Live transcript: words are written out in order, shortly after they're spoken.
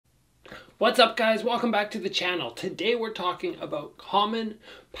What's up guys, welcome back to the channel. Today we're talking about common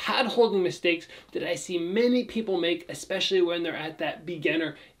pad holding mistakes that I see many people make, especially when they're at that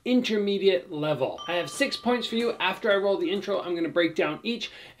beginner intermediate level. I have 6 points for you. After I roll the intro, I'm going to break down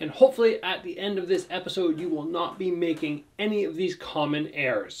each, and hopefully at the end of this episode you will not be making any of these common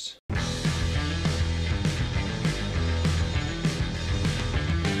errors.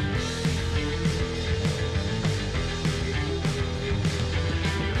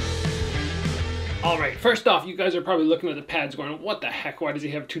 Alright, first off, you guys are probably looking at the pads going, what the heck, why does he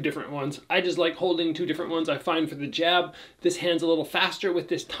have two different ones? I just like holding two different ones. I find for the jab, this hand's a little faster with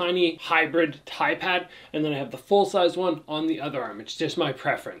this tiny hybrid Thai pad, and then I have the full-size one on the other arm. It's just my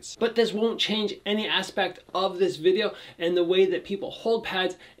preference. But this won't change any aspect of this video and the way that people hold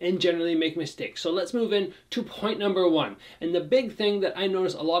pads and generally make mistakes. So let's move in to point number one. And the big thing that I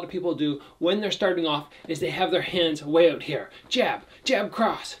notice a lot of people do when they're starting off is they have their hands way out here. Jab, jab,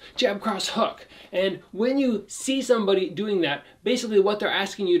 cross, hook. And when you see somebody doing that, basically what they're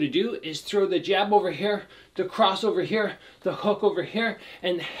asking you to do is throw the jab over here, the cross over here, the hook over here,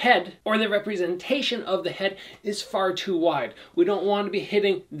 and the head, or the representation of the head, is far too wide. We don't want to be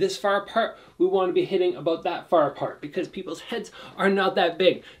hitting this far apart. We want to be hitting about that far apart because people's heads are not that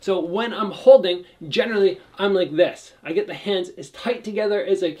big. So when I'm holding, generally I'm like this. I get the hands as tight together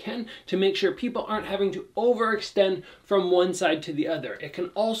as I can to make sure people aren't having to overextend from one side to the other. It can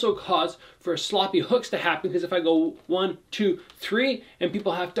also cause for sloppy hooks to happen because if I go 1, 2, 3 and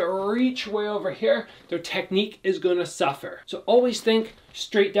people have to reach way over here, their technique is going to suffer. So always think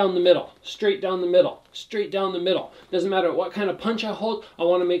straight down the middle, straight down the middle, straight down the middle. Doesn't matter what kind of punch I hold, I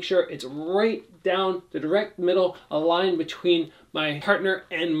want to make sure it's right down the direct middle, a line between my partner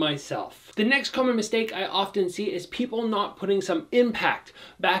and myself. The next common mistake I often see is people not putting some impact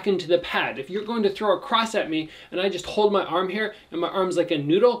back into the pad. If you're going to throw a cross at me and I just hold my arm here and my arm's like a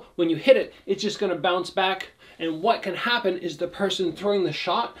noodle, when you hit it, it's just going to bounce back. And what can happen is the person throwing the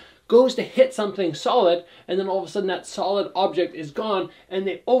shot goes to hit something solid, and then all of a sudden that solid object is gone and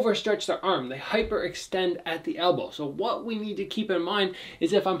they overstretch their arm. They hyperextend at the elbow. So what we need to keep in mind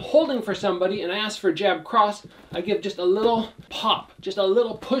is if I'm holding for somebody and I ask for jab cross, I give just a little pop, just a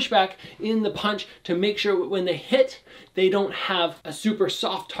little pushback in the punch to make sure when they hit, they don't have a super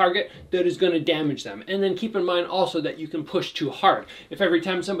soft target that is going to damage them. And then keep in mind also that you can push too hard. If every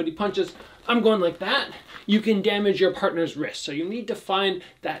time somebody punches, I'm going like that, you can damage your partner's wrist. So you need to find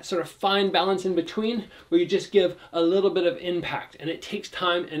that sort of fine balance in between where you just give a little bit of impact, and it takes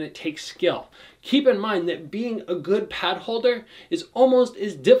time and it takes skill. Keep in mind that being a good pad holder is almost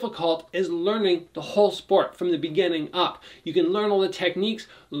as difficult as learning the whole sport from the beginning up. You can learn all the techniques,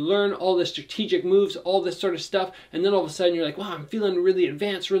 learn all the strategic moves, all this sort of stuff, and then all of a sudden you're like, wow, I'm feeling really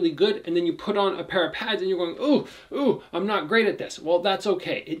advanced, really good, and then you put on a pair of pads and you're going, ooh, I'm not great at this. Well, that's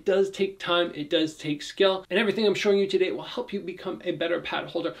okay. It does take time, it does take skill, and everything I'm showing you today will help you become a better pad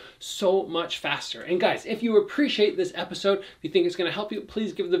holder so much faster. And guys, if you appreciate this episode, if you think it's going to help you,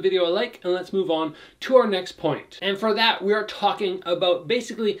 please give the video a like, and let's move on to our next point. And for that, we are talking about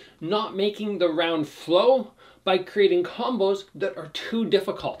basically not making the round flow by creating combos that are too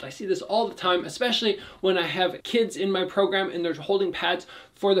difficult. I see this all the time, especially when I have kids in my program and they're holding pads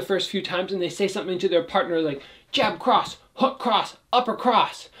for the first few times and they say something to their partner like jab cross, hook cross, upper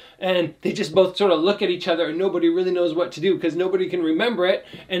cross, and they just both sort of look at each other and nobody really knows what to do because nobody can remember it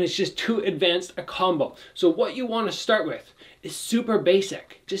and it's just too advanced a combo. So what you want to start with is super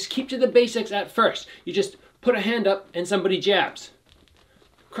basic. Just keep to the basics at first. You just put a hand up and somebody jabs.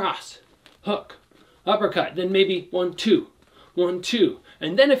 Cross, hook, uppercut, then maybe 1, 2, 1, 2.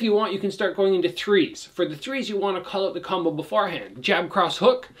 And then if you want, you can start going into threes. For the threes, you want to call out the combo beforehand. Jab, cross,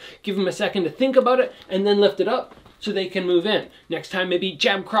 hook, give them a second to think about it, and then lift it up so they can move in. Next time, maybe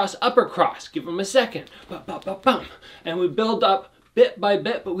jab, cross, upper cross, give them a second. Bum. And we build up bit by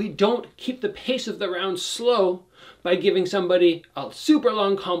bit, but we don't keep the pace of the round slow by giving somebody a super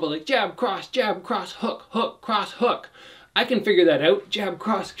long combo like jab, cross, hook, hook, cross, hook. I can figure that out. Jab,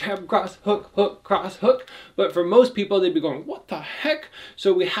 cross, hook, hook, cross, hook. But for most people, they'd be going, what the heck?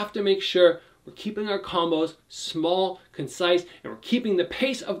 So we have to make sure we're keeping our combos small, concise, and we're keeping the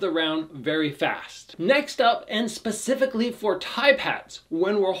pace of the round very fast. Next up, and specifically for Thai pads,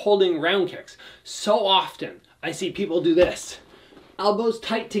 when we're holding round kicks, so often I see people do this. Elbows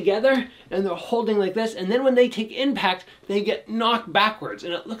tight together and they're holding like this, and then when they take impact they get knocked backwards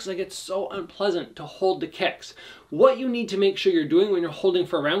and it looks like it's so unpleasant to hold the kicks. What you need to make sure you're doing when you're holding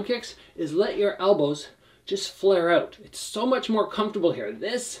for round kicks is let your elbows just flare out. It's so much more comfortable here.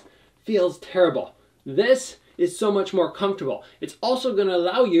 This feels terrible. This is so much more comfortable. It's also going to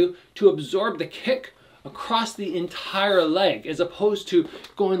allow you to absorb the kick across the entire leg, as opposed to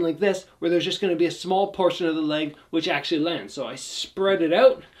going like this, where there's just going to be a small portion of the leg which actually lands. So I spread it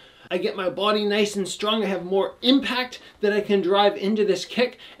out. I get my body nice and strong. I have more impact that I can drive into this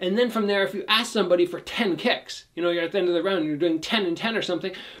kick. And then from there, if you ask somebody for 10 kicks, you know, you're at the end of the round, you're doing 10 and 10 or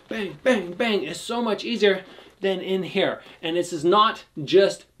something, bang, bang, bang, it's so much easier than in here. And this is not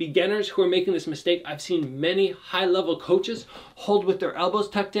just beginners who are making this mistake. I've seen many high-level coaches hold with their elbows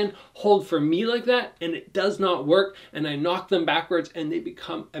tucked in, hold for me like that, and it does not work. And I knock them backwards and they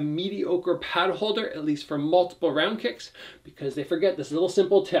become a mediocre pad holder, at least for multiple round kicks, because they forget this little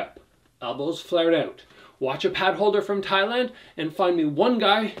simple tip. Elbows flared out. Watch a pad holder from Thailand and find me one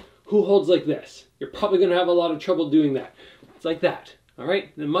guy who holds like this. You're probably gonna have a lot of trouble doing that. It's like that. All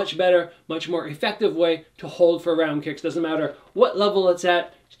right, the much better, much more effective way to hold for round kicks. Doesn't matter what level it's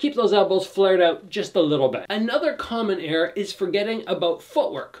at, just keep those elbows flared out just a little bit. Another common error is forgetting about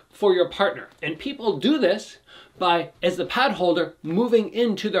footwork for your partner. And people do this by, as the pad holder, moving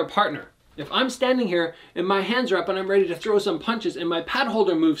into their partner. If I'm standing here and my hands are up and I'm ready to throw some punches and my pad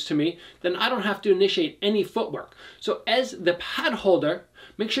holder moves to me, then I don't have to initiate any footwork. So as the pad holder,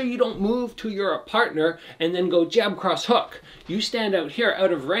 make sure you don't move to your partner and then go jab, cross, hook. You stand out here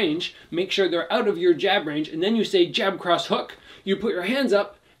out of range, make sure they're out of your jab range, and then you say jab, cross, hook. You put your hands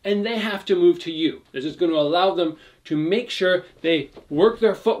up and they have to move to you. This is going to allow them to make sure they work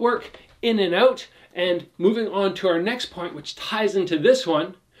their footwork in and out. And moving on to our next point, which ties into this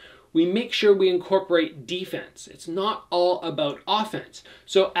one, we make sure we incorporate defense. It's not all about offense.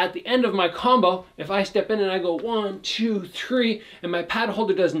 So at the end of my combo, if I step in and I go 1, 2, 3, and my pad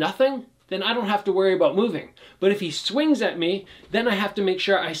holder does nothing, then I don't have to worry about moving. But if he swings at me, then I have to make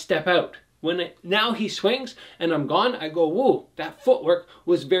sure I step out. Now he swings and I'm gone, I go, whoa, that footwork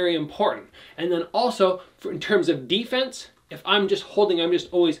was very important. And then also, in terms of defense, if I'm just holding, I'm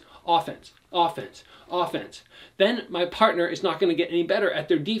just always offense, offense, offense. Then my partner is not going to get any better at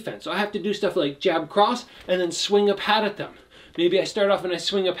their defense. So I have to do stuff like jab cross and then swing a pad at them. Maybe I start off and I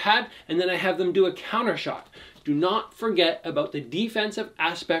swing a pad and then I have them do a counter shot. Do not forget about the defensive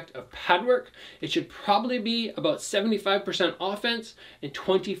aspect of pad work. It should probably be about 75% offense and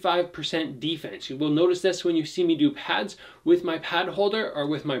 25% defense. You will notice this when you see me do pads with my pad holder or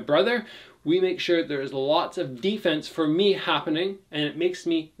with my brother. We make sure there's lots of defense for me happening, and it makes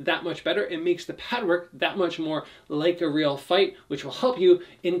me that much better. It makes the pad work that much more like a real fight, which will help you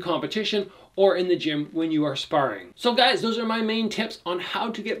in competition or in the gym when you are sparring. So guys, those are my main tips on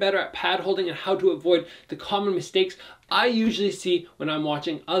how to get better at pad holding and how to avoid the common mistakes I usually see when I'm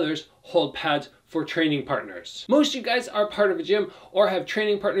watching others hold pads for training partners. Most of you guys are part of a gym or have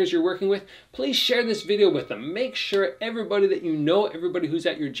training partners you're working with. Please share this video with them. Make sure everybody that you know, everybody who's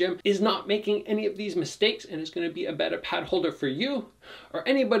at your gym, is not making any of these mistakes and is going to be a better pad holder for you or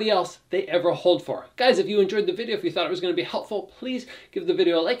anybody else they ever hold for. Guys, if you enjoyed the video, if you thought it was going to be helpful, please give the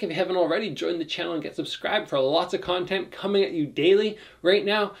video a like. If you haven't already, join the channel and get subscribed for lots of content coming at you daily right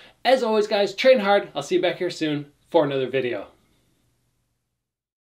now. As always, guys, train hard. I'll see you back here soon for another video.